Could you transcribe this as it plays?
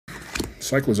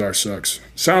Cyclozar sucks.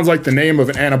 Sounds like the name of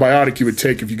an antibiotic you would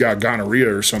take if you got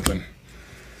gonorrhea or something. You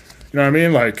know what I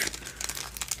mean? Like,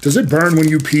 does it burn when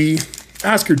you pee?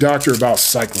 Ask your doctor about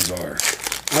Cyclozar.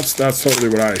 That's totally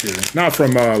what I hear. Not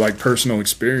from like personal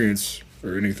experience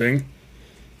or anything.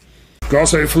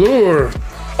 Gosse Fleur.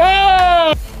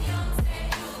 Oh!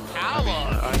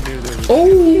 I knew there was.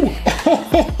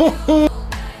 Oh!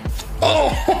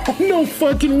 Oh, no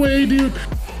fucking way, dude.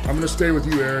 I'm gonna stay with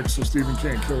you, Eric, so Steven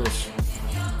can't kill us.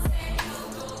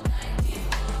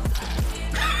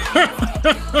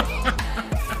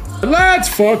 Let's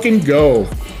fucking go.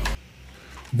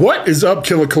 What is up,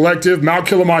 Killer Collective? Mount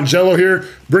Kilimanjaro here,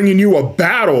 bringing you a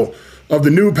battle of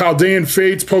the new Paldean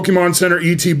Fates Pokemon Center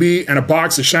ETB and a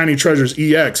box of Shiny Treasures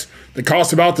EX. They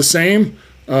cost about the same,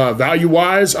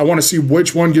 value-wise. I want to see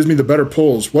which one gives me the better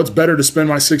pulls. What's better to spend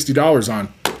my $60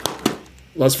 on?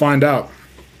 Let's find out.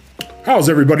 How's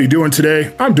everybody doing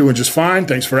today? I'm doing just fine.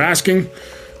 Thanks for asking.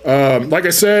 Like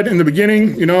I said in the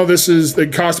beginning, you know, they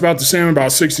cost about the same,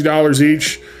 about $60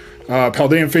 each.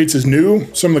 Paldean Fates is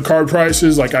new. Some of the card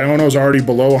prices, like Iono, is already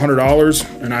below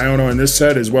 $100, and Iono in this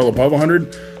set is well above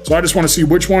 100. So I just want to see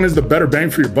which one is the better bang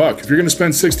for your buck. If you're going to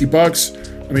spend 60 bucks,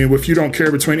 I mean, if you don't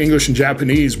care between English and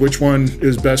Japanese, which one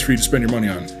is best for you to spend your money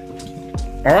on?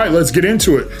 All right, let's get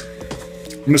into it.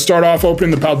 I'm going to start off opening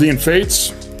the Paldean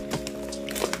Fates.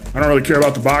 I don't really care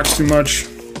about the box too much.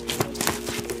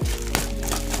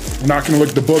 I'm not going to look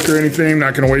at the book or anything. I'm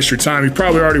not going to waste your time. You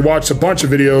probably already watched a bunch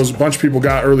of videos. A bunch of people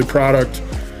got early product.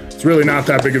 It's really not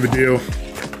that big of a deal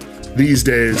these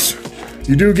days.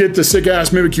 You do get the sick-ass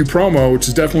Mimikyu promo, which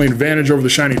is definitely an advantage over the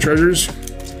Shiny Treasures.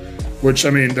 Which, I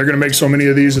mean, they're going to make so many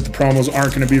of these that the promos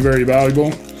aren't going to be very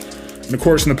valuable. And, of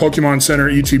course, in the Pokemon Center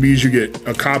ETBs, you get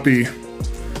a copy,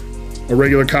 a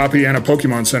regular copy, and a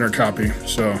Pokemon Center copy.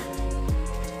 So,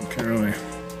 can't really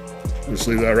just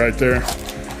leave that right there.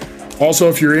 Also,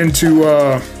 if you're into,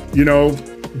 you know,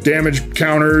 damage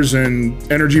counters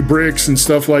and energy bricks and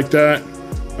stuff like that,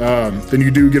 then you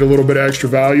do get a little bit of extra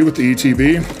value with the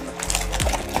ETB.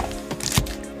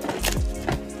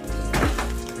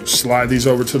 Slide these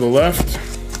over to the left.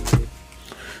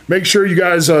 Make sure you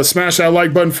guys smash that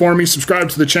like button for me. Subscribe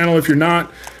to the channel if you're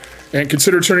not. And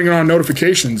consider turning on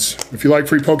notifications. If you like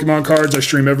free Pokemon cards, I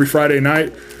stream every Friday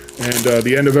night and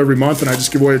the end of every month, and I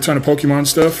just give away a ton of Pokemon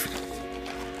stuff.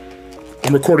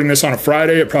 I'm recording this on a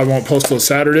Friday. It probably won't post till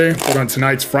Saturday. But on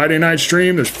tonight's Friday night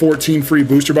stream, there's 14 free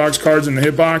booster box cards in the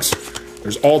hitbox.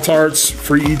 There's alt arts,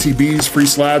 free ETBs, free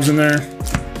slabs in there.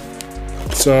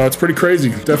 So it's pretty crazy.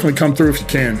 Definitely come through if you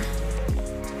can.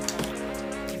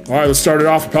 All right, let's start it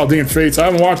off with Paldean Fates. I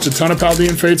haven't watched a ton of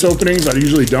Paldean Fates openings. I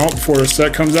usually don't before a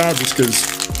set comes out, just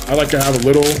because I like to have a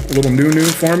little new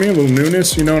for me, a little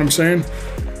newness. You know what I'm saying?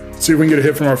 Let's see if we can get a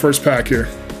hit from our first pack here.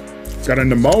 Got a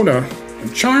Nimona, a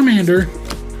Charmander,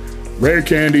 Rare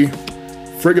Candy,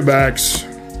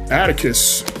 Frigibax,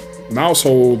 Atticus,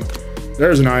 Mousehold.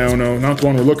 There's an Iono, not the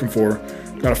one we're looking for.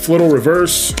 Got a Flittle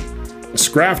reverse, a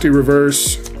Scrafty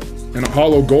reverse, and a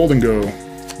Hollow Golden Go.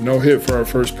 No hit for our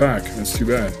first pack. That's too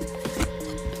bad.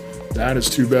 That is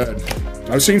too bad.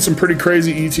 I've seen some pretty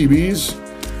crazy ETBs.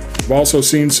 I've also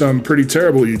seen some pretty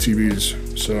terrible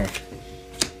ETBs. So,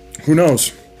 who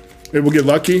knows? Maybe we'll get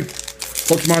lucky.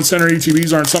 Pokemon Center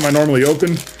ETBs aren't something I normally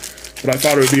open, but I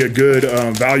thought it would be a good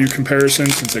value comparison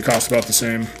since they cost about the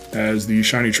same as the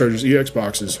Shiny Treasures EX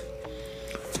boxes.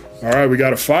 All right, we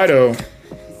got a Fido,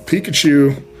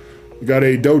 Pikachu, we got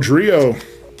a Dodrio,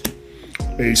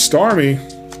 a Starmie,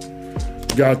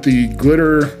 we got the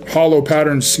Glitter Hollow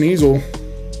Pattern Sneasel,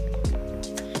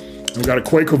 and we got a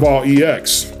Quaquaval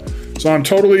EX. So I'm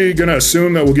totally gonna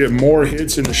assume that we'll get more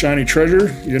hits in the Shiny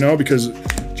Treasure, you know, because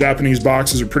Japanese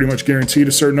boxes are pretty much guaranteed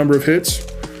a certain number of hits.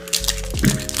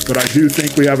 But I do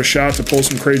think we have a shot to pull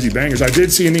some crazy bangers. I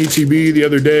did see an ETB the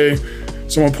other day.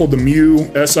 Someone pulled the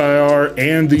Mew SIR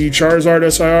and the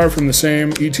Charizard SIR from the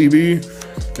same ETB.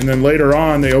 And then later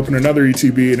on, they opened another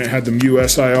ETB and it had the Mew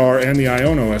SIR and the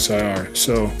Iono SIR.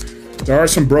 So there are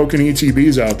some broken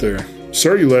ETBs out there.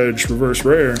 Surulege, reverse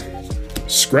rare.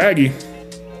 Scraggy.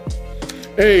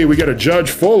 Hey, we got a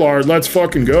Judge Full Art. Let's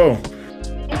fucking go.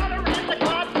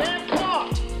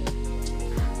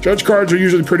 Judge cards are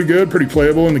usually pretty good, pretty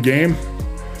playable in the game.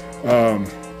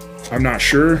 I'm not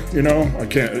sure, you know, I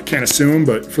can't assume,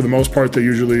 but for the most part, they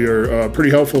usually are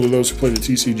pretty helpful to those who play the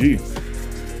TCG.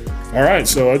 All right,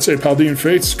 so I'd say Paldean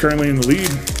Fates is currently in the lead.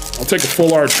 I'll take a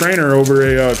full art trainer over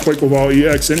a Quaquaval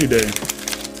EX any day.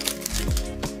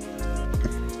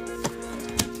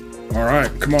 All right,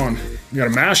 come on. We got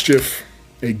a Mastiff,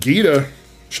 a Gita.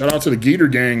 Shout out to the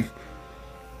Geeter gang.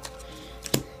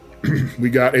 We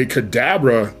got a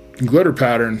Kadabra Glitter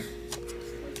Pattern.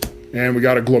 And we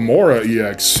got a Glamora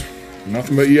EX.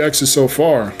 Nothing but EXs so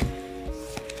far.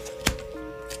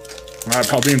 All right,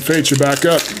 Paldean Fates, you're back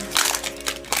up.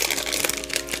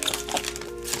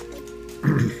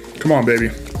 Come on, baby.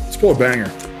 Let's pull a banger.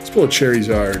 Let's pull a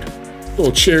Charizard. A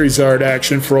little Charizard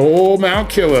action for old Mount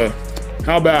Killer.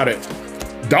 How about it?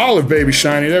 Dollar baby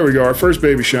shiny. There we go. Our first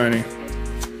baby shiny.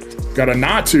 Got a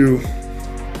Natu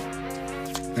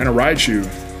and a Raichu.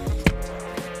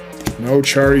 No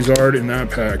Charizard in that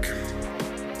pack.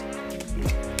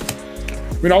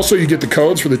 I mean, also you get the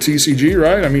codes for the TCG,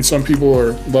 right? I mean, some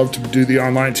people love to do the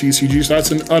online TCG, so that's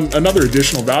another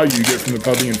additional value you get from the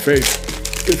Paldean Fate,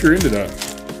 if you're into that.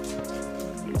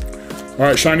 All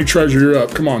right, Shiny Treasure, you're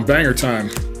up. Come on, banger time.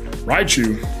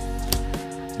 Raichu.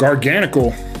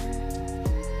 Garganical.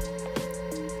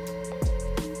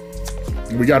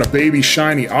 And we got a baby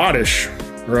shiny Oddish,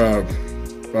 or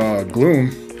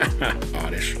Gloom.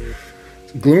 Oddish.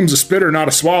 Gloom's a spitter, not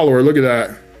a swallower. Look at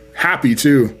that. Happy,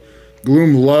 too.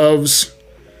 Gloom loves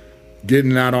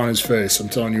getting that on his face, I'm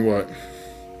telling you what.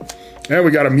 And we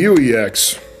got a Mew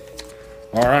EX.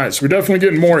 All right, so we're definitely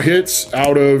getting more hits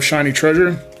out of Shiny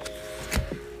Treasure.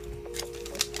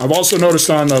 I've also noticed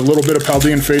on a little bit of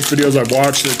Paldean Fates videos I've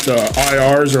watched that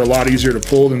IRs are a lot easier to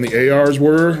pull than the ARs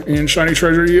were in Shiny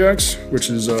Treasure EX,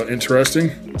 which is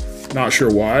interesting. Not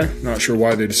sure why. Not sure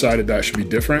why they decided that should be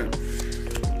different.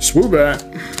 Swoobat.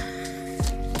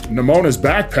 Nemona's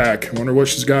backpack. I wonder what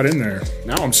she's got in there.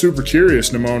 Now I'm super curious,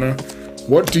 Nemona.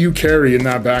 What do you carry in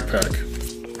that backpack?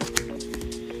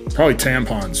 Probably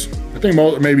tampons. I think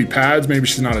maybe pads. Maybe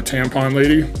she's not a tampon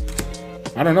lady.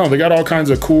 I don't know. They got all kinds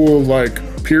of cool,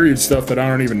 like, period stuff that I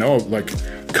don't even know. Like,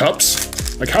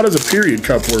 cups. Like, how does a period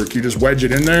cup work? You just wedge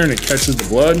it in there and it catches the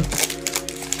blood?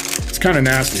 It's kind of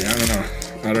nasty. I don't know.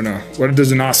 I don't know. What,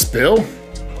 does it not spill?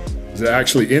 Is it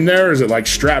actually in there? Is it like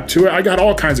strapped to it? I got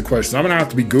all kinds of questions. I'm gonna have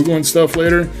to be Googling stuff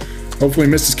later. Hopefully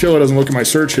Mrs. Killer doesn't look at my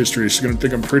search history. She's gonna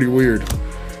think I'm pretty weird.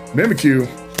 Mimikyu.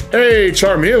 Hey,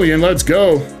 Charmeleon, let's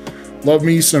go. Love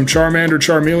me some Charmander,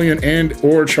 Charmeleon, and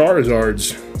or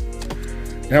Charizards.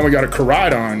 Now we got a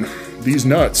Koraidon. These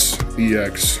nuts,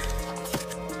 EX.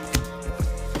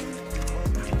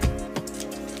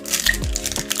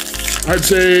 I'd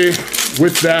say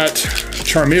with that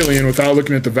Charmeleon, without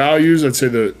looking at the values, I'd say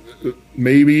the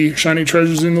maybe Shiny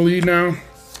Treasure's in the lead now.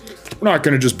 We're not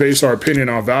going to just base our opinion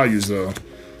on values, though.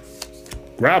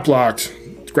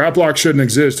 Graplock shouldn't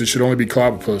exist. It should only be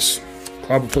Clobbopus.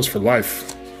 Clobbopus for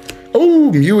life.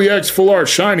 Oh, Mew EX Full Art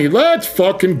Shiny. Let's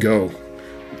fucking go.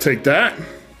 Take that.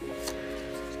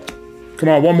 Come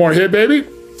on, one more hit, baby.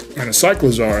 And a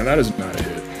Cyclizar, and that is not a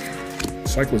hit.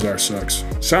 Cyclizar sucks.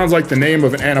 Sounds like the name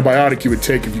of an antibiotic you would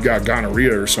take if you got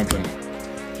gonorrhea or something.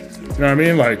 You know what I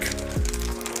mean? Like,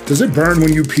 does it burn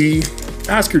when you pee?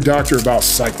 Ask your doctor about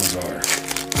Cyclizar.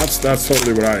 That's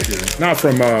totally what I hear. Not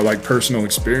from like personal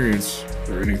experience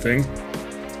or anything.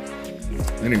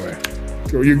 Anyway,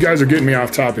 you guys are getting me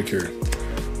off topic here.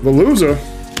 Veluza,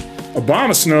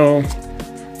 Abomasnow,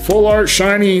 Full Art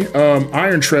Shiny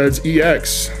Iron Treads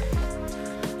EX.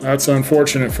 That's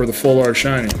unfortunate for the Full Art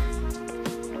Shiny.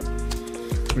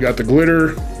 We got the Glitter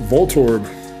Voltorb.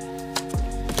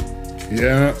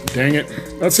 Yeah, dang it.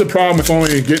 That's the problem with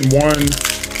only getting one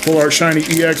Full Art Shiny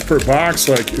EX per box.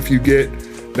 Like, if you get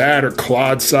that or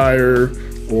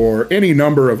Clodsire or any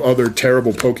number of other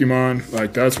terrible Pokemon,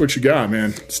 like, that's what you got,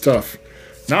 man. It's tough.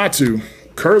 Natu,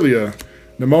 Kirlia,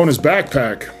 Nemona's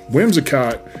Backpack,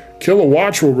 Whimsicott,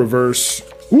 Kilowattrel Reverse.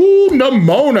 Ooh,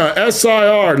 Nemona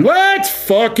SIR. Let's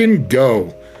fucking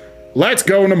go. Let's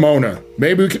go, Nemona.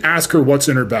 Maybe we can ask her what's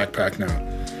in her backpack now.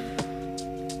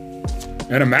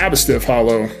 And a Mabastiff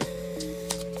Hollow.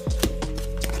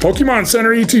 Pokemon Center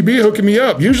ETB hooking me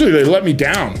up. Usually they let me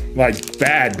down. Like,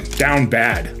 down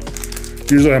bad.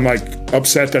 Usually I'm like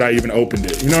upset that I even opened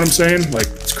it. You know what I'm saying? Like,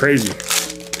 it's crazy.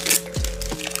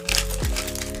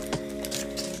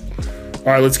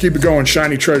 All right, let's keep it going.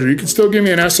 Shiny Treasure. You can still give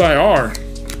me an SIR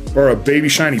or a baby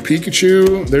shiny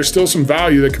Pikachu. There's still some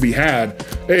value that could be had.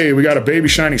 Hey, we got a baby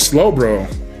shiny Slowbro.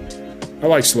 I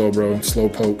like Slowbro,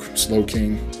 Slowpoke,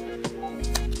 Slowking.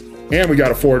 And we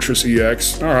got a Fortress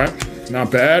EX. All right,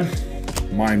 not bad.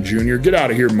 Mime Jr. Get out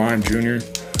of here, Mime Jr.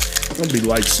 Nobody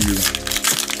likes you.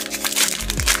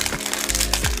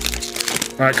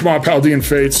 All right, come on, Paldean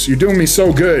Fates. You're doing me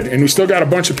so good, and we still got a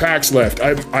bunch of packs left.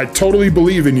 I totally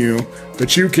believe in you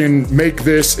that you can make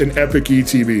this an epic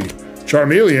ETB.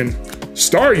 Charmeleon,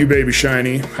 Star You Baby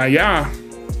Shiny, Hiya,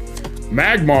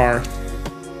 Magmar,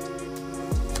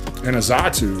 and a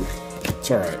Xatu. It's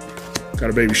all right. Got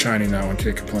a baby shiny now and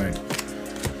can't complain.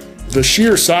 the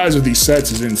sheer size of these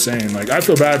sets is insane. Like, I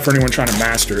feel bad for anyone trying to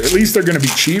master. At least they're going to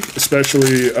be cheap,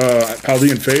 especially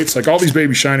Paldean Fates. Like, all these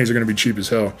baby shinies are going to be cheap as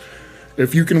hell.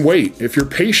 If you can wait, if you're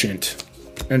patient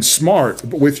and smart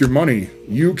with your money,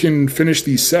 you can finish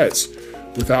these sets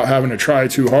without having to try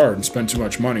too hard and spend too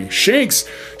much money. Shanks,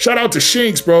 shout out to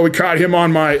Shanks, bro. We caught him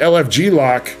on my LFG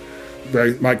lock,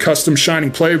 my custom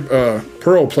Shining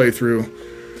Pearl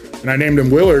playthrough, and I named him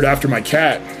Willard after my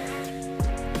cat.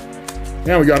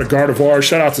 Yeah, we got a Gardevoir.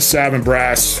 Shout out to Sav and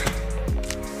Brass.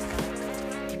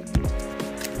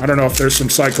 I don't know if there's some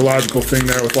psychological thing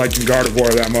there with liking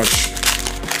Gardevoir that much.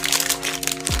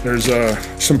 There's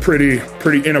some pretty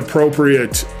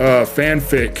inappropriate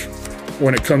fanfic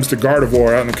when it comes to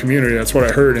Gardevoir out in the community. That's what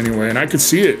I heard anyway, and I could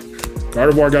see it.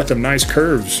 Gardevoir got them nice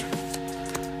curves.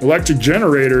 Electric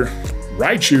Generator,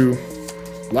 Raichu,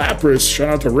 Lapras, shout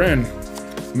out to Ren.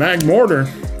 Magmortar,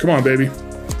 come on, baby.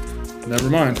 Never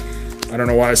mind. I don't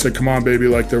know why I said come on, baby,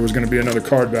 like there was going to be another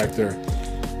card back there.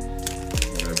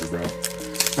 Whatever, bro.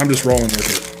 I'm just rolling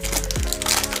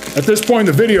with it. At this point in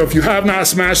the video, if you have not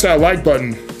smashed that like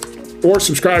button or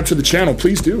subscribed to the channel,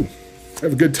 please do.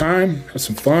 Have a good time, have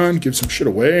some fun, give some shit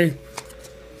away.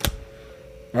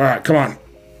 All right, come on.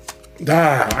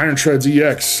 Iron Shreds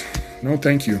EX. No,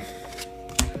 thank you.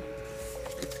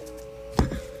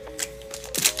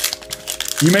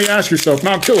 You may ask yourself,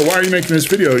 Mount Killer, why are you making this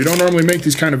video? You don't normally make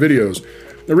these kind of videos.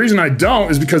 The reason I don't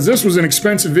is because this was an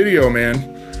expensive video, man.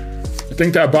 I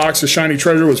think that box of Shiny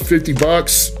Treasure was 50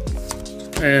 bucks.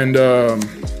 And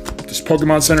this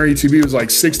Pokemon Center ETB was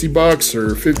like 60 bucks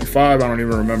or 55, I don't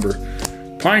even remember.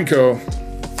 Pineco.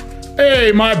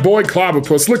 Hey, my boy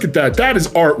Clobbopus, look at that. That is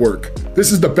artwork.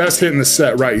 This is the best hit in the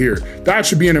set right here. That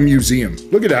should be in a museum.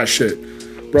 Look at that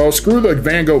shit. Bro, screw the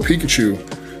Van Gogh Pikachu.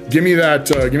 Give me that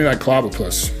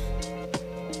Clobbopus.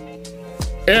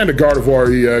 And a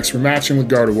Gardevoir EX. We're matching with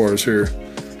Gardevoirs here.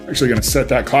 Actually gonna set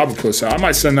that Clobbopus out. I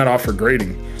might send that off for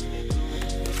grading.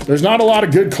 There's not a lot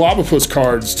of good Clobbopus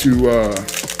cards to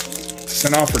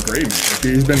send off for grading. Like,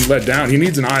 he's been let down. He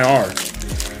needs an IR.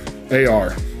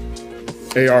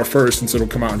 AR first, since it'll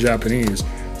come out in Japanese.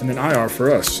 And then IR for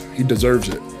us. He deserves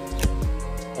it.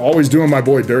 Always doing my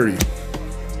boy dirty.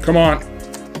 Come on.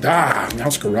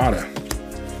 Meowscarada.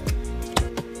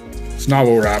 It's not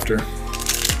what we're after.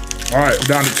 All right, we're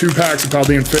down to 2 packs of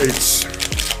Paldean Fates.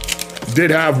 Did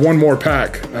have one more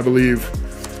pack, I believe,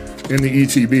 in the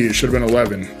ETB. It should have been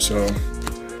 11. So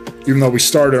even though we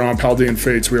started on Paldean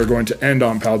Fates, we are going to end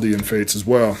on Paldean Fates as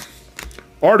well.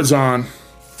 Artisan,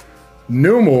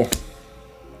 Numel.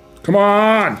 Come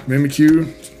on,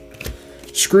 Mimikyu.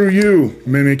 Screw you,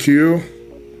 Mimikyu.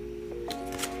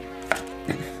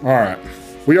 All right,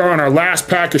 we are on our last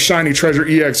pack of Shiny Treasure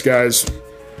EX, guys.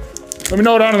 Let me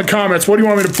know down in the comments, what do you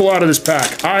want me to pull out of this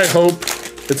pack? I hope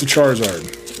it's a Charizard,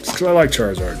 because I like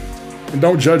Charizard. And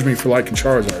don't judge me for liking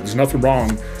Charizard. There's nothing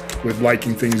wrong with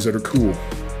liking things that are cool.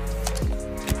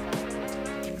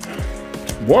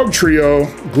 Wug Trio,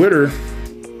 Glitter.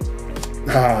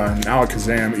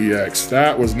 Alakazam EX.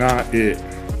 That was not it.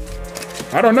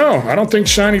 I don't know. I don't think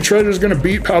Shiny Treasure is going to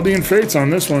beat Paldean Fates on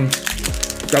this one.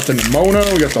 Got the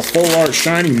Nimona, we got the full art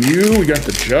Shiny Mew, we got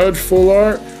the Judge full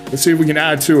art. Let's see if we can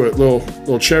add to it.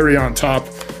 Little cherry on top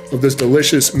of this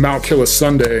delicious Mount Killer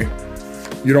Sundae.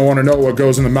 You don't want to know what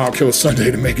goes in the Mount Killer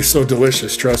Sundae to make it so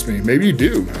delicious, trust me. Maybe you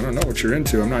do. I don't know what you're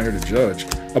into. I'm not here to judge.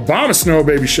 Abomasnow,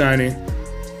 baby shiny.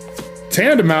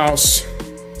 Tandemaus.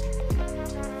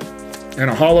 And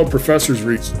a hollow Professor's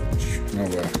Reach. Oh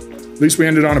well. At least we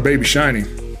ended on a baby shiny.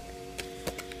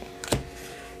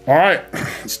 All right,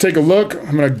 let's take a look.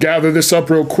 I'm gonna gather this up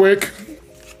real quick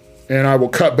and I will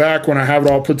cut back when I have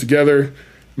it all put together.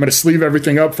 I'm gonna sleeve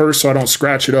everything up first so I don't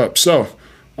scratch it up. So,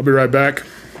 I'll be right back.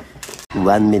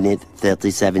 1 minute,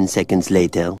 37 seconds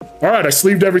later. All right, I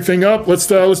sleeved everything up. Let's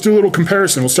do a little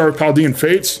comparison. We'll start with Paldean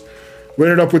Fates. We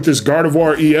ended up with this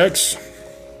Gardevoir EX.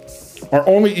 Our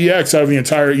only EX out of the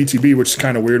entire ETB, which is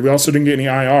kind of weird. We also didn't get any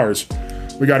IRs.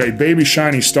 We got a baby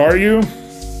shiny Staryu,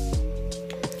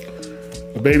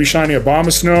 a baby shiny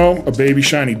Abomasnow, a baby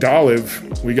shiny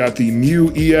Dolive. We got the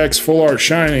Mew EX full art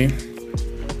shiny.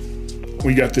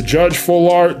 We got the Judge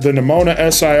full art, the Nimona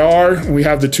SIR, and we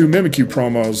have the 2 Mimikyu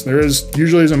promos. There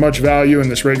usually isn't much value in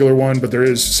this regular one, but there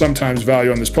is sometimes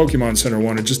value on this Pokemon Center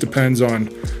one. It just depends on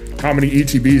how many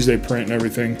ETBs they print and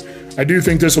everything. I do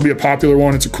think this will be a popular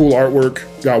one. It's a cool artwork.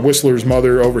 Got Whistler's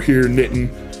mother over here knitting.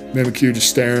 Mimikyu just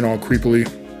staring all creepily.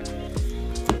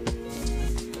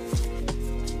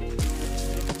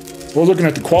 I was looking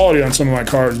at the quality on some of my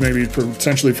cards, maybe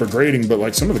potentially for grading, but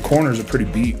like some of the corners are pretty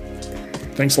beat.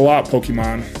 Thanks a lot,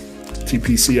 Pokemon.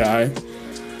 TPCI.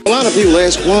 A lot of people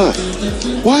ask why.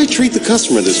 Why treat the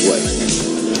customer this way?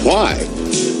 Why?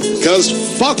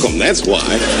 Because fuck them, that's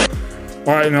why.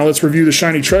 All right, now let's review the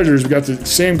shiny treasures. We got the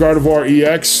same Gardevoir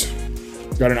EX.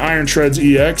 We got an Iron Treads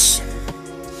EX.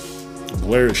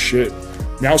 Glare as shit.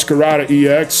 Meowscarada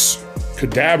EX.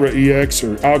 Kadabra EX,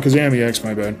 or Alakazam EX,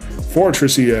 my bad.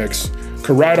 Fortress EX.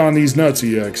 Koraidon These Nuts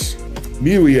EX.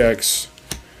 Mew EX.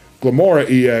 Glamora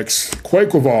EX.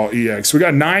 Quaquaval EX. We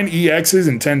got 9 EXs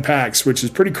in 10 packs, which is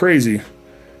pretty crazy.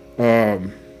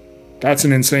 That's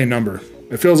an insane number.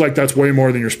 It feels like that's way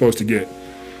more than you're supposed to get.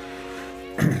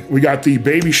 We got the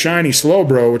Baby Shiny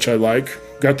Slowbro, which I like.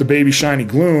 Got the Baby Shiny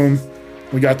Gloom.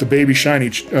 We got the Baby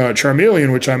Shiny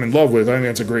Charmeleon, which I'm in love with. I think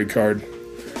that's a great card.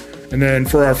 And then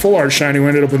for our full art shiny, we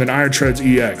ended up with an Iron Treads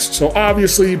EX. So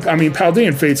obviously, I mean,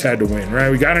 Paldean Fates had to win, right?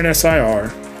 We got an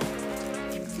SIR.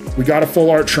 We got a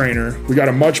full art trainer. We got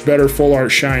a much better full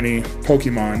art shiny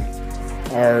Pokemon.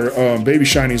 Our baby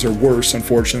shinies are worse,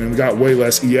 unfortunately. We got way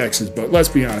less EXs, but let's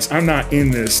be honest, I'm not in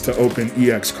this to open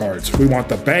EX cards. We want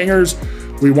the bangers.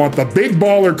 We want the big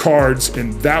baller cards,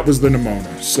 and that was the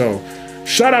Nimona. So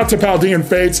shout out to Paldean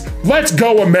Fates. Let's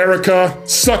go, America.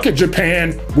 Suck it,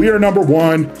 Japan. We are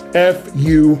 #1. F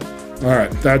you. All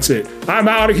right, that's it. I'm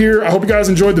out of here. I hope you guys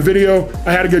enjoyed the video.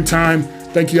 I had a good time.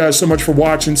 Thank you guys so much for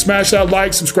watching. Smash that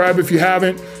like, subscribe if you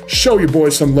haven't. Show your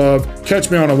boys some love.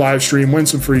 Catch me on a live stream. Win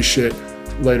some free shit.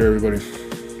 Later, everybody.